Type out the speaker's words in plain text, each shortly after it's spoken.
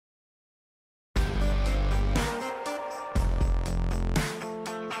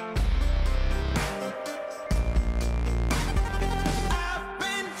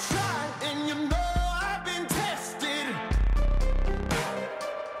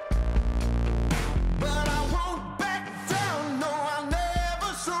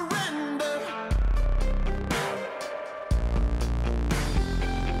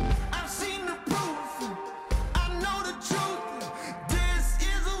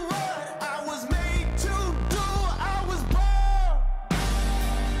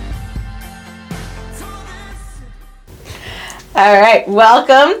All right,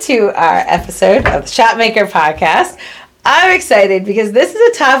 welcome to our episode of the Shotmaker podcast. I'm excited because this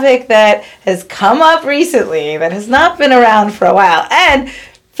is a topic that has come up recently that has not been around for a while. And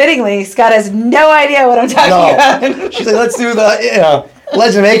fittingly, Scott has no idea what I'm talking about. She's like, let's do the,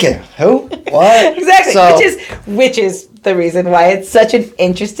 Legend of AK. Who? What? Exactly, So, which is the reason why it's such an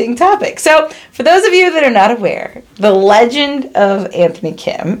interesting topic. So, for those of you that are not aware, the legend of Anthony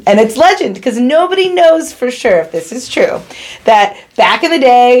Kim, and it's legend because nobody knows for sure if this is true, that back in the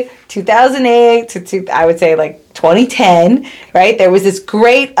day, 2008 to I would say like 2010, right? There was this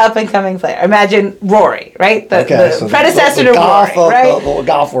great up-and-coming player. Imagine Rory, right? The predecessor to Rory, right? The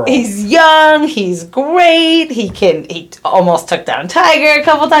golf world. He's young. He's great. He almost took down Tiger a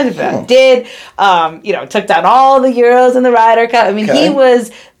couple times. Did. Took down all the Euros and the Ryder Cup. I mean, He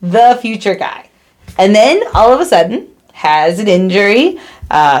was the future guy. And then all of a sudden has an injury,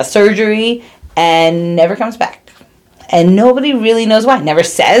 surgery, and never comes back. And nobody really knows why. Never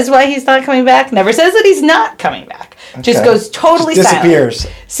says why he's not coming back. Never says that he's not coming back. Just goes totally disappears.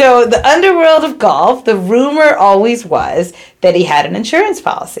 silent. So the underworld of golf, the rumor always was that he had an insurance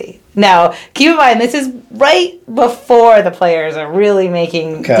policy. Now, keep in mind, this is right before the players are really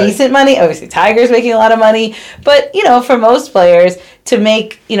making decent money. Obviously, Tiger's making a lot of money. But, for most players, to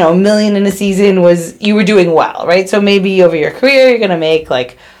make, $1 million in a season you were doing well, right? So maybe over your career, you're going to make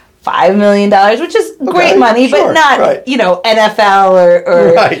like $5 million, which is great money, but not, NFL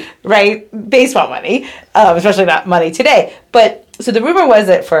or baseball money, especially not money today. But so the rumor was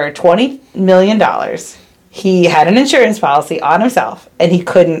that for $20 million, he had an insurance policy on himself and he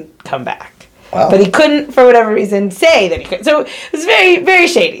couldn't come back. Wow. But he couldn't, for whatever reason, say that he could. So it was very, very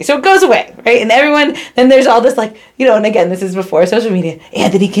shady. So it goes away, right? And everyone, then there's all this and again, this is before social media,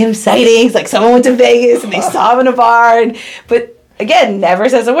 Anthony Kim sightings, like someone went to Vegas and they saw him in a bar, but again, never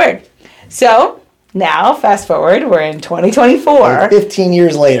says a word. So now, fast forward, we're in 2024. 15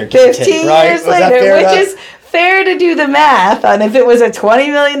 years later. 15 years later, which is fair to do the math on if it was a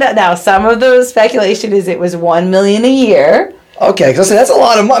 $20 million. Now, some of the speculation is it was $1 million a year. Okay, because that's a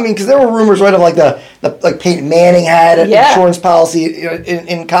lot of money. Because there were rumors, right, of like Peyton Manning had an insurance policy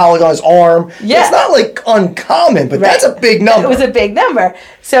in college on his arm. Yeah. It's not like uncommon, but that's a big number. It was a big number.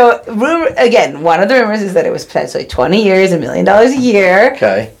 So, one of the rumors is that it was potentially 20 years, $1 million a year.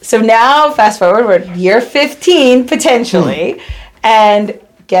 Okay. So now, fast forward, we're at year 15, potentially, and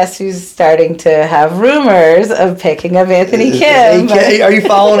guess who's starting to have rumors of picking up Anthony Kim? AK, are you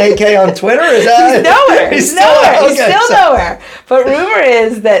following AK on Twitter? Is that He's nowhere. He's nowhere. He's still nowhere. But rumor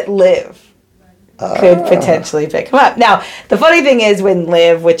is that Liv could potentially pick him up. Now, the funny thing is when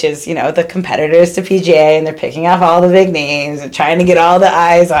Liv, which is, the competitors to PGA, and they're picking off all the big names and trying to get all the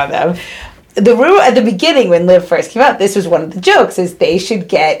eyes on them, the rumor at the beginning when Liv first came out, this was one of the jokes, is they should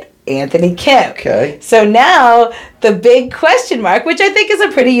get Anthony Kim. Okay. So now the big question mark, which I think is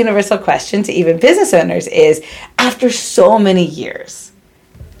a pretty universal question to even business owners, is after so many years,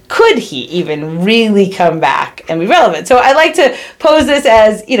 could he even really come back and be relevant? So I like to pose this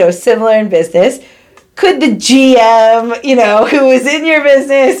as, similar in business. Could the GM, who was in your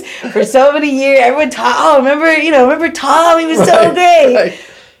business for so many years, everyone remember Tom, he was so great. Right.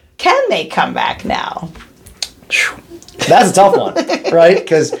 Can they come back now? That's a tough one, right?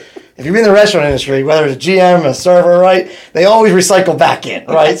 Because if you're in the restaurant industry, whether it's a GM, a server, right, they always recycle back in,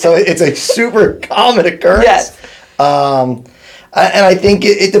 right? So it's a super common occurrence. Yes. And I think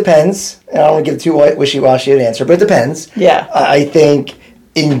it depends. And I don't want to give too wishy-washy an answer, but it depends. Yeah. I think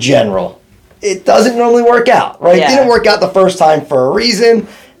in general, it doesn't normally work out, right? Yeah. It didn't work out the first time for a reason.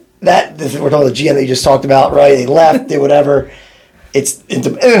 We're talking about the GM that you just talked about, right? They left, did whatever. And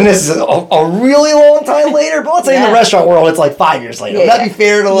this is a really long time later, but let's say in the restaurant world, it's like 5 years later. Would that be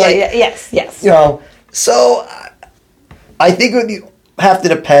fair to Yes. So I think it would have to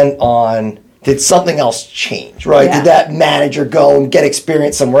depend on, did something else change, right? Yeah. Did that manager go and get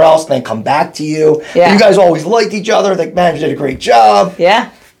experience somewhere else and then come back to you? Yeah. You guys always liked each other. The manager did a great job.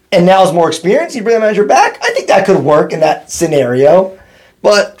 Yeah. And now has more experience. You bring the manager back. I think that could work in that scenario.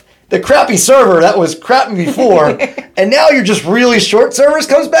 But the crappy server that was crappy before, and now you're just really short servers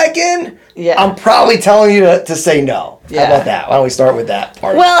comes back in, I'm probably telling you to say no. Yeah. How about that? Why don't we start with that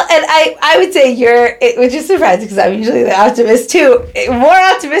part? Well, and I would say which is surprising because I'm usually the optimist too, more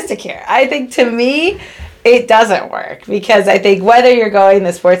optimistic here. I think to me, it doesn't work because I think whether you're going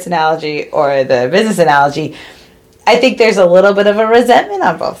the sports analogy or the business analogy, I think there's a little bit of a resentment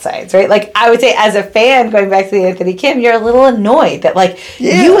on both sides, right? Like, I would say as a fan, going back to the Anthony Kim, you're a little annoyed that,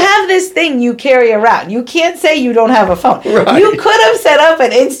 you have this thing you carry around. You can't say you don't have a phone. Right. You could have set up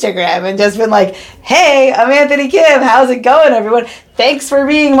an Instagram and just been like, hey, I'm Anthony Kim. How's it going, everyone? Thanks for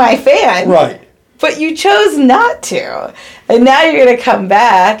being my fan. Right. But you chose not to. And now you're going to come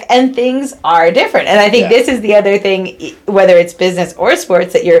back, and things are different. And I think this is the other thing, whether it's business or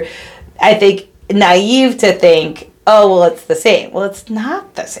sports, that you're, I think, naive to think, oh, well, it's the same. Well, it's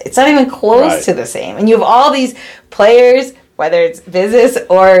not the same. It's not even close to the same. And you have all these players, whether it's business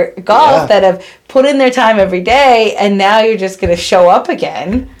or golf, that have put in their time every day, and now you're just going to show up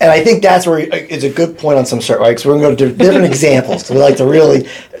again. And I think that's where it's a good point on some sort, right? Because we're going to go to different examples. So we like to really...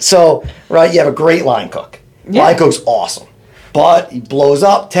 So, right, you have a great line cook. Line cook's awesome. But he blows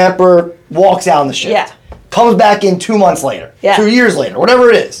up, temper, walks out on the shift. Yeah. Comes back in 2 months later, 2 years later, whatever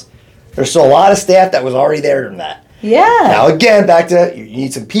it is. There's still a lot of staff that was already there in that. Yeah. Now, again, back to you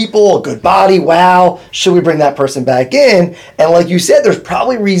need some people, a good body. Wow. Should we bring that person back in? And like you said, there's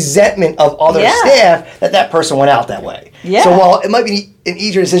probably resentment of other staff that person went out that way. Yeah. So while it might be an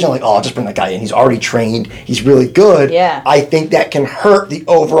easier decision, like, oh, I'll just bring that guy in. He's already trained. He's really good. Yeah. I think that can hurt the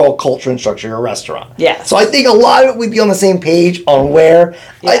overall culture and structure of your restaurant. Yeah. So I think a lot of it we'd be on the same page on where.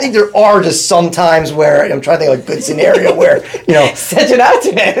 I think there are just some times where, I'm trying to think of a good scenario where, Such an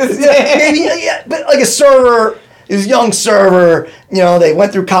optimist. maybe, but like a server... Is a young server, they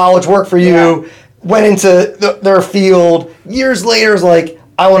went through college, worked for you, went into their field. Years later, is like,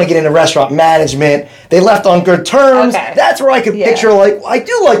 I want to get into restaurant management. They left on good terms. Okay. That's where I could picture, like, I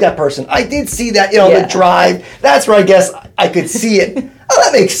do like that person. I did see that, the drive. That's where I guess I could see it. Oh,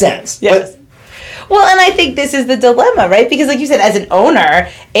 that makes sense. Yes. Well, and I think this is the dilemma, right? Because like you said, as an owner,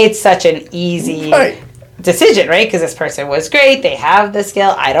 it's such an easy... decision, right? Because this person was great. They have the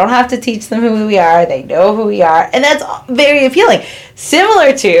skill. I don't have to teach them who we are. They know who we are. And that's very appealing.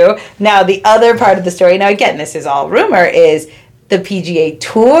 Similar to, now the other part of the story, now again, this is all rumor, is the PGA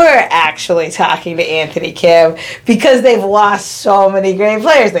Tour actually talking to Anthony Kim because they've lost so many great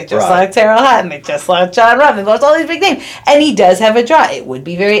players. They just lost Terrell Hatton. They just lost John Rahm. They lost all these big names. And he does have a draw. It would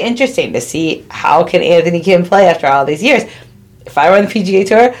be very interesting to see how can Anthony Kim play after all these years. If I were on the PGA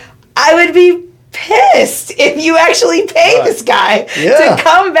Tour, I would be pissed if you actually pay this guy to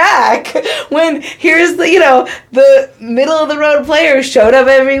come back when here's the middle of the road player showed up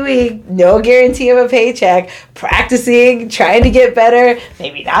every week, no guarantee of a paycheck, practicing, trying to get better,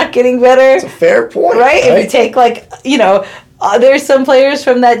 maybe not getting better. It's a fair point, right? If you take there's some players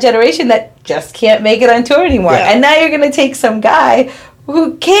from that generation that just can't make it on tour anymore, and now you're going to take some guy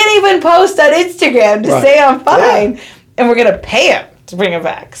who can't even post on Instagram to say I'm fine, and we're going to pay him to bring him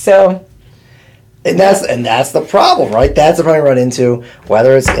back. So. And that's the problem, right? That's the problem you run into,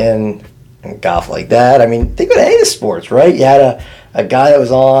 whether it's in golf like that. I mean, think about any of the sports, right? You had a guy that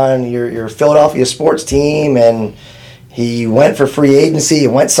was on your Philadelphia sports team, and he went for free agency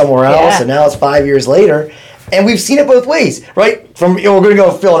and went somewhere else, and now it's 5 years later. And we've seen it both ways, right? From we're going to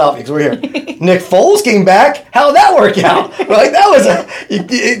go to Philadelphia because we're here. Nick Foles came back. How'd that work out? Right? That was it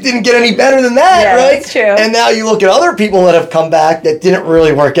didn't get any better than that, right? That's true. And now you look at other people that have come back that didn't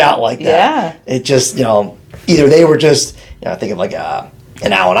really work out like that. Yeah. It just either they were just think of like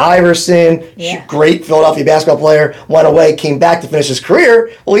an Allen Iverson, great Philadelphia basketball player, went away, came back to finish his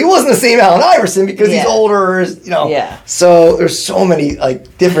career. Well, he wasn't the same Allen Iverson because he's older, So there's so many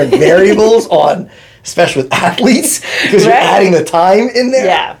different variables on. Especially with athletes, because you're adding the time in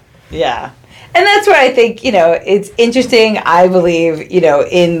there. Yeah. And that's where I think, it's interesting. I believe,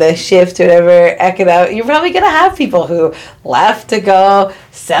 in the shift, whatever, economic, you're probably going to have people who left to go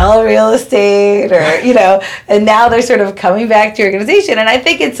sell real estate or, and now they're sort of coming back to your organization. And I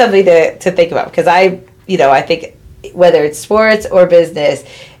think it's something to think about because I think whether it's sports or business,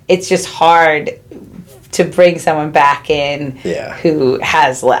 it's just hard to bring someone back in who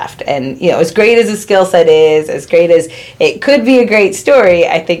has left. And, as great as the skill set is, as great as it could be a great story,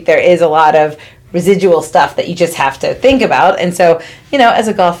 I think there is a lot of residual stuff that you just have to think about. And so, as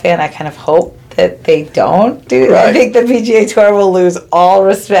a golf fan, I kind of hope that they don't do. I think the PGA Tour will lose all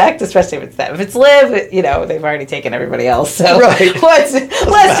respect, especially if it's them. If it's LIV, they've already taken everybody else. So let's just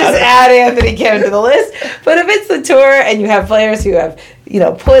add Anthony Kim to the list. But if it's the tour and you have players who have,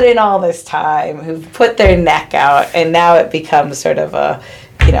 put in all this time, who've put their neck out, and now it becomes sort of a,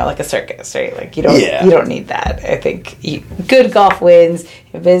 like a circus, right? Like you don't need that. I think good golf wins,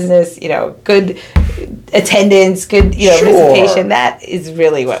 business, good attendance, good, participation. That is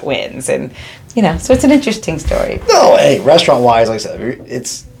really what wins. And, so it's an interesting story. No, hey, restaurant-wise, like I said,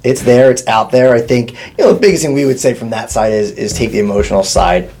 it's there, it's out there. I think, the biggest thing we would say from that side is take the emotional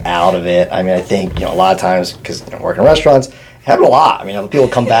side out of it. I mean, I think, a lot of times, because working in restaurants, happen a lot. I mean, people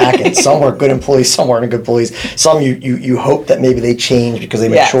come back and some were good employees, some weren't good employees. Some you hope that maybe they change because they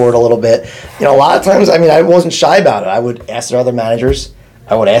matured a little bit. A lot of times, I wasn't shy about it. I would ask their other managers.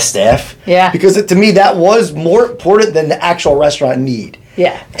 I would ask staff. Yeah. Because to me, that was more important than the actual restaurant need.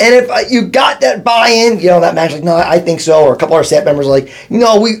 Yeah. And if you got that buy-in, that manager's like, no, I think so, or a couple of our staff members are like,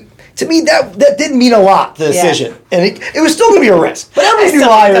 to me, that didn't mean a lot, the decision. And it was still going to be a risk. But every new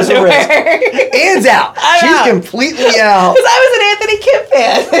hire is a risk. Anne's out. She's completely out. Because I was an Anthony Kim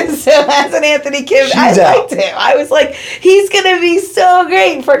fan. So as an Anthony Kim, I liked him. I was like, he's going to be so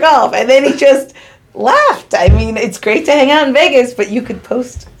great for golf. And then he just left. I mean, it's great to hang out in Vegas, but you could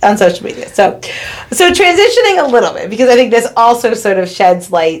post on social media. So transitioning a little bit, because I think this also sort of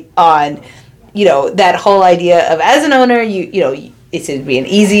sheds light on, that whole idea of, as an owner, it should be an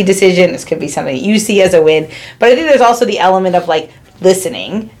easy decision. This could be something you see as a win. But I think there's also the element of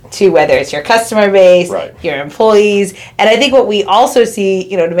listening to whether it's your customer base, right, your employees. And I think what we also see,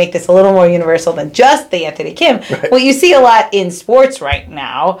 to make this a little more universal than just the Anthony Kim, right, what you see a lot in sports right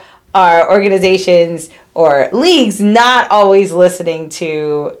now are organizations or leagues not always listening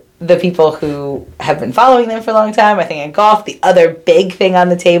to the people who have been following them for a long time. I think in golf, the other big thing on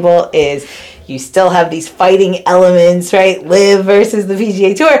the table is you still have these fighting elements, right? Live versus the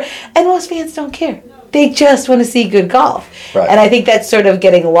PGA Tour. And most fans don't care. They just want to see good golf. Right. And I think that's sort of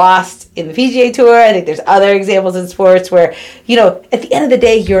getting lost in the PGA Tour. I think there's other examples in sports where, at the end of the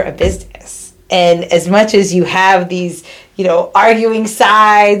day, you're a business. And as much as you have these, arguing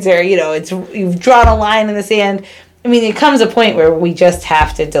sides or, you've drawn a line in the sand, I mean, it comes a point where we just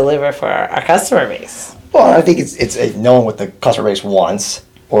have to deliver for our customer base. Well, I think it's knowing what the customer base wants,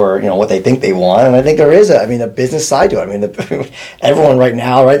 or what they think they want, and I think there is a business side to it. I mean, everyone right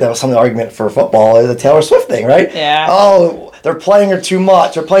now, right? That was some of the argument for football is the Taylor Swift thing, right? Yeah. Oh, they're playing her too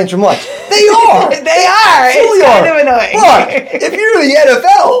much. They're playing too much. They are. They are. It's kind of annoying. Look, if you're the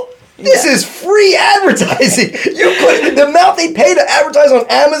NFL. This is free advertising. You put the amount they pay to advertise on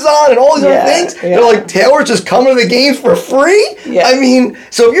Amazon and all these other things. Yeah. They're like, Taylor's just coming to the games for free? Yeah. I mean,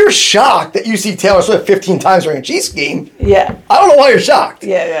 so if you're shocked that you see Taylor Swift 15 times during a Chiefs game, I don't know why you're shocked.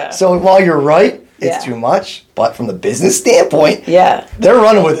 Yeah. So while you're right, it's too much. But from the business standpoint, they're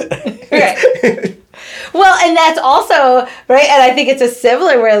running with it. Right. Well, and that's also, right, and I think it's a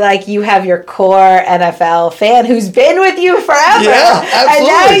similar where, you have your core NFL fan who's been with you forever. Yeah, absolutely. And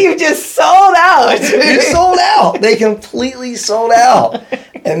now you just sold out. You sold out. They completely sold out.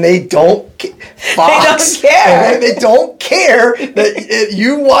 And they don't Fox, they don't care. They don't care that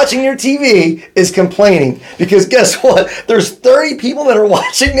you watching your TV is complaining. Because guess what? There's 30 people that are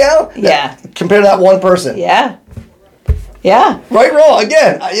watching now compared to that one person. Yeah. Yeah. Right, wrong,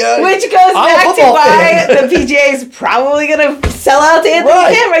 again. Which goes back to why the PGA is probably going to sell out to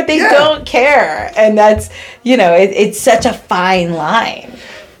Anthony Kim, right? They don't care. And that's, it's such a fine line.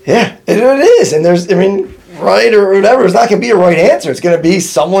 Yeah, it is. And there's, right or whatever, it's not going to be a right answer. It's going to be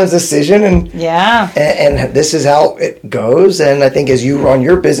someone's decision. And this is how it goes. And I think as you run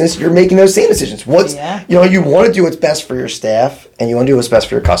your business, you're making those same decisions. You want to do what's best for your staff and you want to do what's best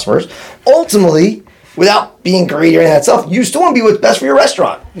for your customers. Ultimately, without being greedy or anything that stuff, you still want to be what's best for your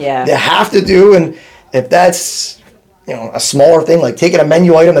restaurant. Yeah. You have to do, and if that's, a smaller thing, like taking a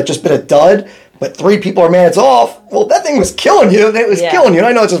menu item that just been a dud, but 3 people are minutes off, well, that thing was killing you. It was killing you. And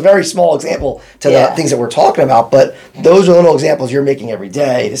I know it's a very small example to the things that we're talking about, but those are little examples you're making every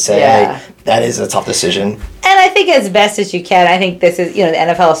day to say, hey, that is a tough decision. And I think as best as you can, I think this is, the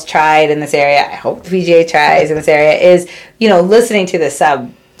NFL's tried in this area, I hope the PGA tries in this area, is, listening to the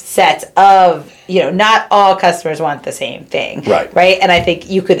subsets of, not all customers want the same thing. Right. And I think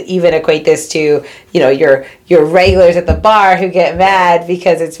you could even equate this to, your regulars at the bar who get mad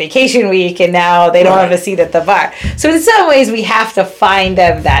because it's vacation week and now they don't have a seat at the bar. So in some ways we have to find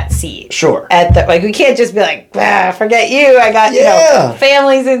them that seat. Sure. We can't just be like, forget you. I got,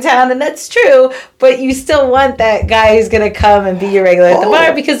 families in town, and that's true, but you still want that guy who's going to come and be your regular at the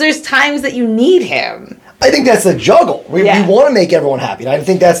bar because there's times that you need him. I think that's the juggle. We want to make everyone happy. And I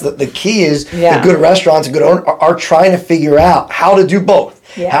think that's the key is the good restaurants and good owners are trying to figure out how to do both.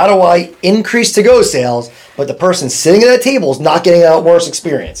 Yeah. How do I increase to-go sales, but the person sitting at that table is not getting a worse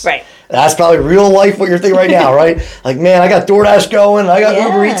experience? Right. That's probably real life what you're thinking right now, right? Like, man, I got DoorDash going, I got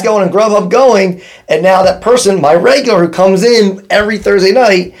Uber Eats going, and Grubhub going, and now that person, my regular who comes in every Thursday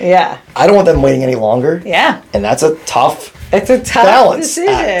night, I don't want them waiting any longer. Yeah. And that's a tough balance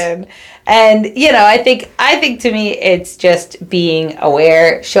decision. And, I think to me, it's just being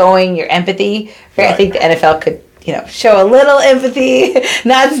aware, showing your empathy. Right? I think the NFL could, show a little empathy,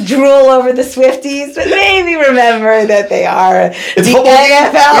 not drool over the Swifties, but maybe remember that they are it's the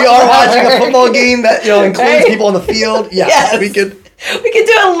NFL. We are watching a football game that, includes people on the field. Yes. We could. We could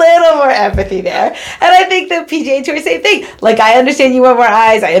do a little more empathy there. And I think the PGA Tour, same thing. Like, I understand you want more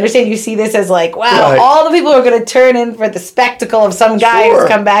eyes. I understand you see this as like, wow, all the people are going to turn in for the spectacle of some guy who's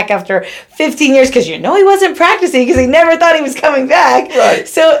come back after 15 years because he wasn't practicing because he never thought he was coming back. Right.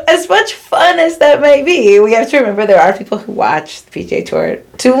 So as much fun as that might be, we have to remember there are people who watch the PGA Tour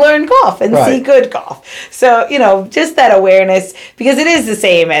to learn golf and see good golf. So, just that awareness, because it is the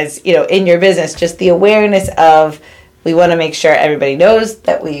same as, in your business, just the awareness of, we want to make sure everybody knows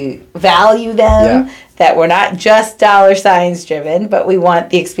that we value them, that we're not just dollar signs driven, but we want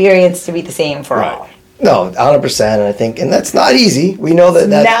the experience to be the same for all. No, 100%. And I think, and that's not easy. We know that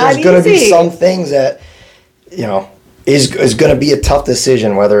there's going to be some things that, is going to be a tough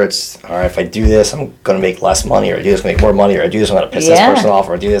decision, whether it's, all right, if I do this, I'm going to make less money, or I do this, make more money, or I do this, I'm going to piss this person off,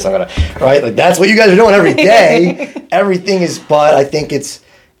 or I do this, I'm going to, right? Like, that's what you guys are doing every day. Everything is, but I think it's,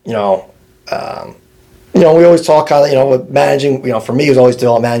 we always talk kind of, with managing, for me, it was always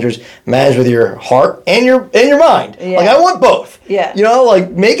tell managers, manage with your heart and your mind. Yeah. Like, I want both. Yeah.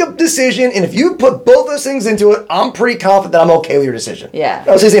 Make a decision, and if you put both those things into it, I'm pretty confident that I'm okay with your decision. Yeah.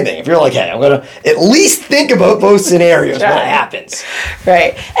 I'll say the same thing. If you're like, hey, I'm going to at least think about both scenarios when it happens.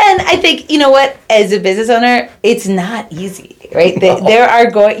 Right. And I think, as a business owner, it's not easy. Right? No.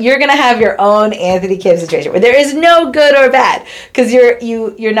 You're going to have your own Anthony Kim situation where there is no good or bad, because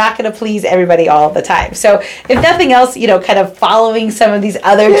you're not going to please everybody all the time. So if nothing else, kind of following some of these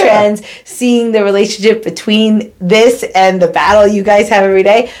other trends, seeing the relationship between this and the battle you guys have every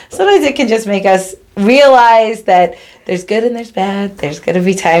day, sometimes it can just make us realize that there's good and there's bad. There's going to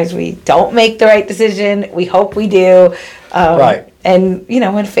be times we don't make the right decision. We hope we do. Right. And,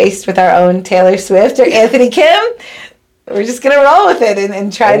 when faced with our own Taylor Swift or Anthony Kim, we're just going to roll with it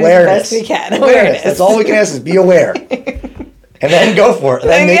and try to do the best we can. Awareness. That's all we can ask is be aware. And then go for it. And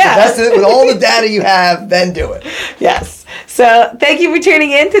then make the best of it with all the data you have, then do it. Yes. So thank you for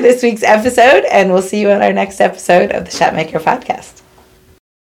tuning in to this week's episode, and we'll see you on our next episode of the Shotmaker podcast.